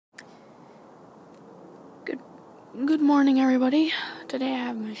Good morning, everybody. Today I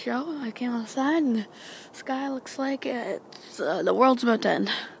have my show. I came outside and the sky looks like it's the world's about to end.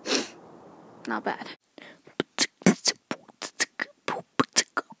 Not bad.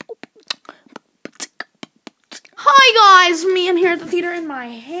 Hi guys, me. I'm here at the theater in my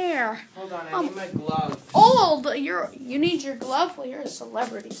hair. Hold on, I need my glove. Old. You need your glove. Well, you're a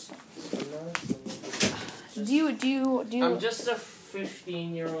celebrity. Do you? I'm just a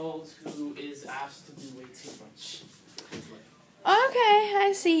 15-year-old who is asked to do way too much. Okay,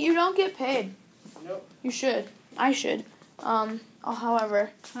 I see. You don't get paid. Nope. You should. I should.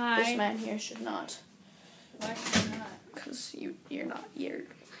 However, this man here should not. Why should I not? Because you're not.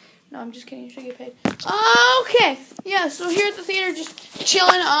 No, I'm just kidding. You should get paid. Okay. Yeah, so here at the theater, just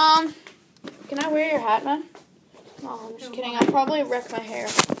chilling. Can I wear your hat, man? No, I'm just kidding. I'll probably wreck my hair.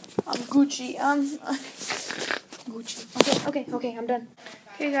 I'm Gucci. Gucci. Okay, I'm done.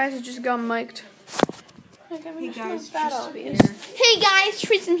 Hey, guys, I just got mic'd. Hey guys, that Tristan obvious. here. Hey guys,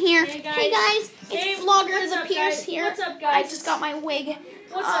 Tristan here. Hey guys. It's Hey, vlogger what's the up, Pierce guys? here. What's up, guys? I just got my wig.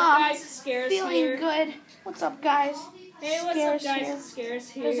 What's up, guys? It's Scares Feeling here. good. What's up, guys? Hey, what's Scares up, guys? here. It's Scares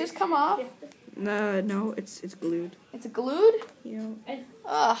here. Does this come off? No, it's glued. It's glued? Yeah. And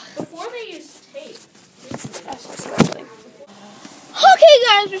Ugh. before they used tape. That's disgusting. Okay,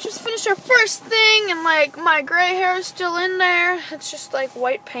 guys, we just finished our first thing, and my gray hair is still in there. It's just like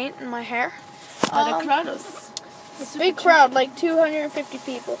white paint in my hair. The crowd was Big crowd, like 250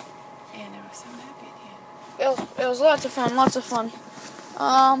 people. and I was so happy. It was lots of fun.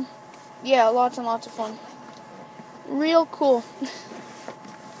 Yeah, lots and lots of fun. Real cool.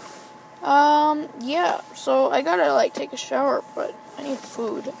 Yeah, so I gotta take a shower, but I need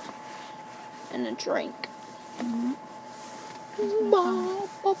food and a drink.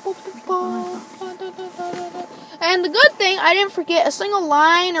 And the good thing, I didn't forget a single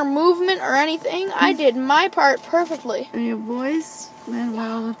line or movement or anything. I did my part perfectly. And your voice went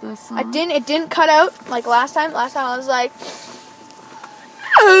well with the song. It didn't cut out like last time. Last time I was like,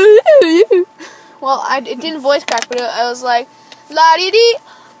 well, it didn't voice crack, but I was like, la di di,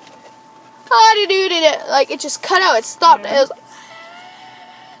 la di do di. Like it just cut out. It stopped. It was like,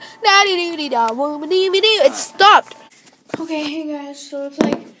 la di do di da, it stopped. Okay, hey guys, so it's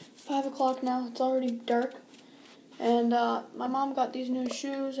like 5 o'clock now. It's already dark. And my mom got these new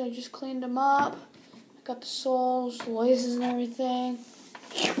shoes. I just cleaned them up. I got the soles, the laces, and everything.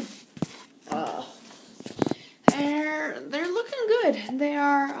 They're looking good. They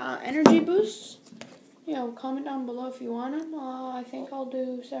are energy boosts. Comment down below if you want them. I think I'll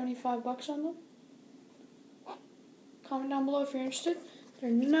do $75 on them. Comment down below if you're interested.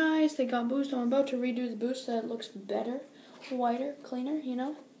 They're nice. They got boost. I'm about to redo the boost so that it looks better, whiter, cleaner.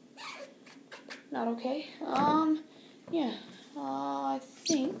 Not okay. Yeah. I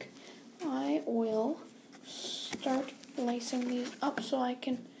think I will start lacing these up so I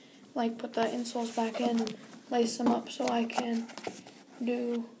can put the insoles back in and lace them up so I can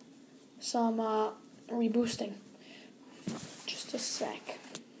do some reboosting. Just a sec.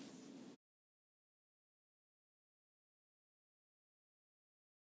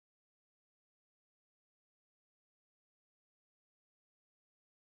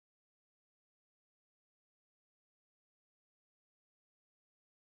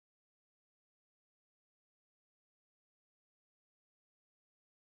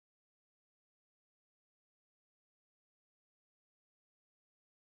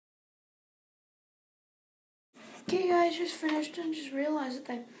 Okay guys, just finished and just realized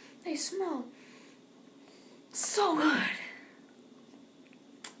that they smell so good.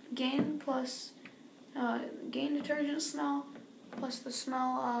 Gain plus Gain detergent smell plus the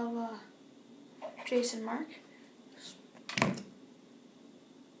smell of Jason Mark.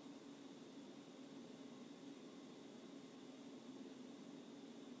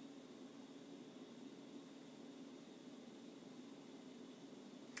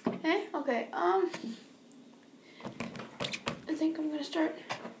 Okay, I think I'm gonna start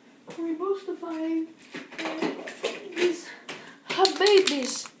reboostifying these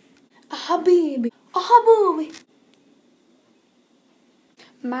habibis. A habibi. A habibi.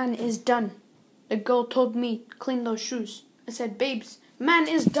 Man is done. The girl told me, clean those shoes. I said, babes, man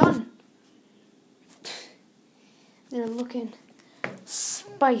is done. They're looking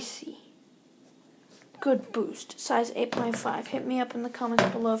spicy. Good boost. Size 8.5. Hit me up in the comments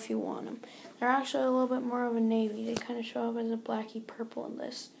below if you want them. They're actually a little bit more of a navy. They kind of show up as a blacky purple in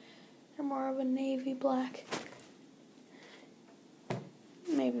this. They're more of a navy black.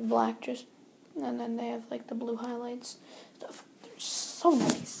 Maybe black just. And then they have the blue highlights. Stuff. They're so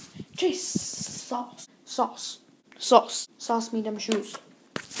nice. Chase sauce. Sauce. Sauce. Sauce me them shoes.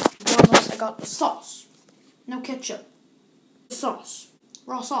 Almost I got the sauce. No ketchup. Sauce.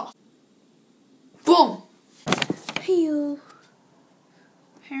 Raw sauce. Boom! Hey,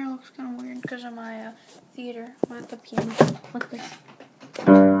 hair looks kind of weird because of my theater. I'm at the piano. Look at this.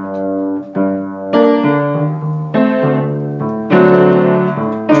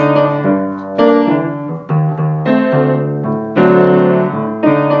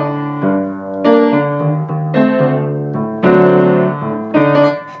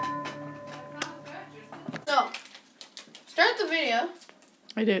 So, start the video.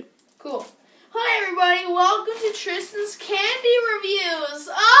 I did. Cool. Hi everybody, welcome to Tristan's Candy Reviews.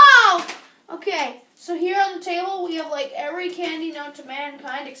 Oh! Okay, so here on the table we have like every candy known to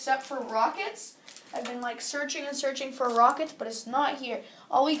mankind except for rockets. I've been like searching and searching for rockets, but it's not here.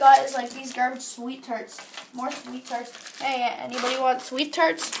 All we got is like these garbage sweet tarts. More sweet tarts. Hey, anybody want sweet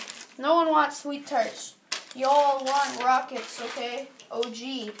tarts? No one wants sweet tarts. You all want rockets, okay?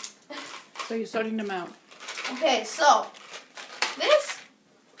 OG. So you're sorting them out. Okay, so this,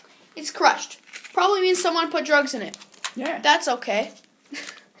 it's crushed. Probably means someone put drugs in it. Yeah. That's okay.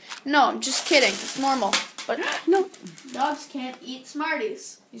 No, I'm just kidding. It's normal. But No. dogs can't eat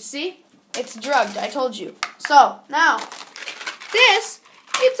Smarties. You see? It's drugged. I told you. So, now, this,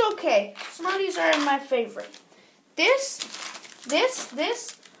 it's okay. Smarties are my favorite. This,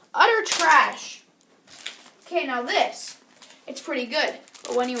 utter trash. Okay, now this, it's pretty good.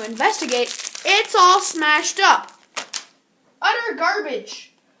 But when you investigate, it's all smashed up. Utter garbage.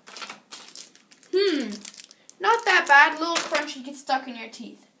 Not that bad. A little crunchy gets stuck in your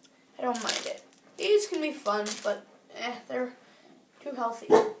teeth. I don't mind it. These can be fun, but they're too healthy.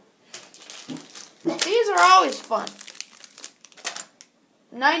 These are always fun.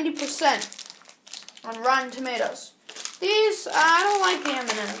 90% on Rotten Tomatoes. These, I don't like the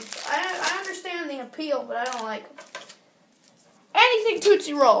M&Ms. I understand the appeal, but I don't like them. Anything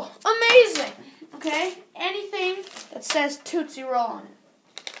Tootsie Roll. Amazing. Okay? Anything that says Tootsie Roll on it.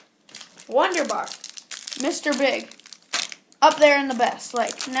 Wonder Bar. Mr. Big. Up there in the best.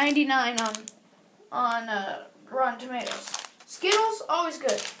 Like 99 on Rotten Tomatoes. Skittles, always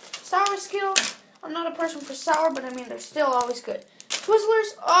good. Sour Skittles, I'm not a person for sour, but I mean they're still always good.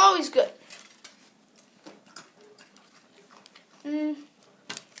 Twizzlers, always good.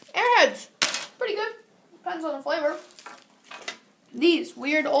 Airheads, pretty good. Depends on the flavor. These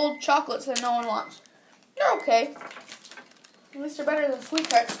weird old chocolates that no one wants. They're okay. At least they're better than Sweet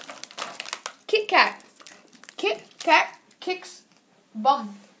Tarts. Kit Kat. Kit Kat kicks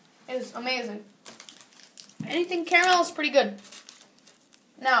bum. It is amazing. Anything caramel is pretty good.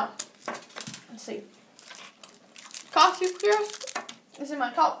 Now, let's see. Coffee Crisp is in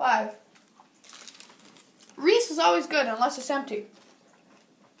my top 5. Reese is always good unless it's empty.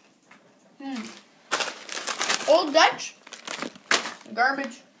 Old Dutch.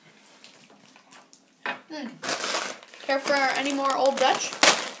 Garbage. Care for any more Old Dutch?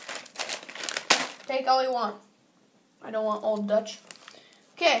 Take all you want. I don't want Old Dutch.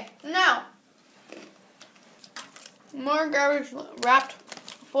 Okay, now. More garbage wrapped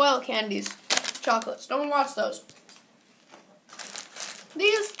foil candies. Chocolates. No one wants those.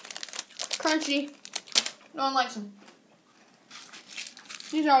 These, crunchy. No one likes them.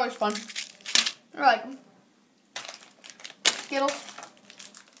 These are always fun. I like them. Skittles.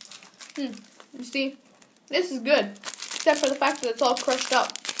 You see, this is good, except for the fact that it's all crushed up.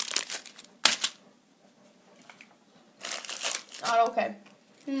 Not okay.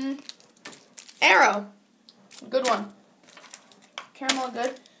 Arrow. Good one. Caramel,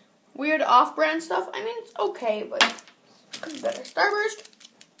 good. Weird off-brand stuff. I mean, it's okay, but it could be better. Starburst.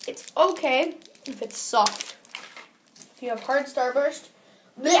 It's okay if it's soft. If you have hard Starburst,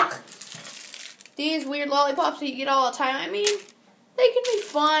 blech. These weird lollipops that you get all the time. I mean, they can be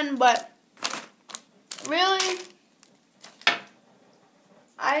fun, but really,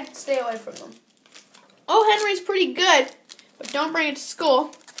 I'd stay away from them. Oh, Henry's pretty good, but don't bring it to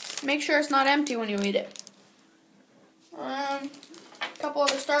school. Make sure it's not empty when you eat it. A couple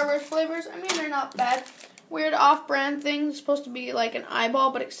other Starburst flavors. I mean, they're not bad. Weird off-brand thing. It's supposed to be like an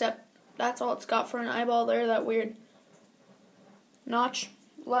eyeball, but except that's all it's got for an eyeball there. That weird notch.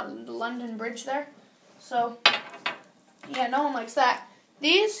 The London Bridge there. So, yeah, no one likes that.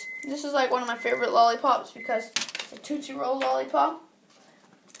 This is like one of my favorite lollipops because it's a Tootsie Roll lollipop.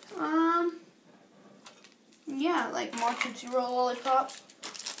 Yeah, like more Tootsie Roll lollipops.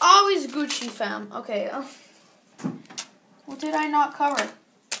 Always Gucci fam. Okay. What did I not cover?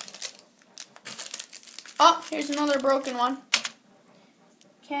 Oh, here's another broken one.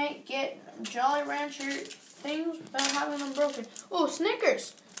 Can't get Jolly Rancher things without having them broken. Oh,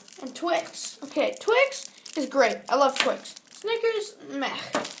 Snickers and Twix. Okay, Twix is great. I love Twix. Snickers, meh.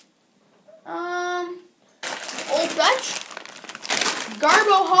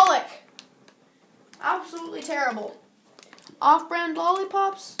 Garboholic. Absolutely terrible. Off-brand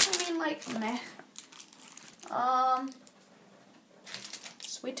lollipops? I mean, like, meh.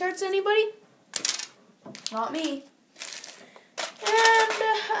 Sweet tarts, anybody? Not me. And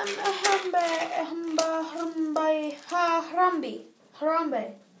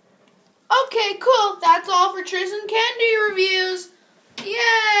Harambe. Okay, cool. That's all for Tristan candy reviews. Yay!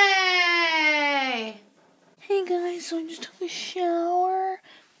 Hey guys, so I just took a shower.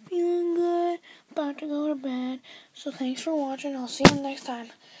 Feeling good. About to go to bed. So thanks for watching. I'll see you next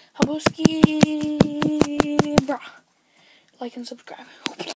time. Habuski, brah. Like and subscribe.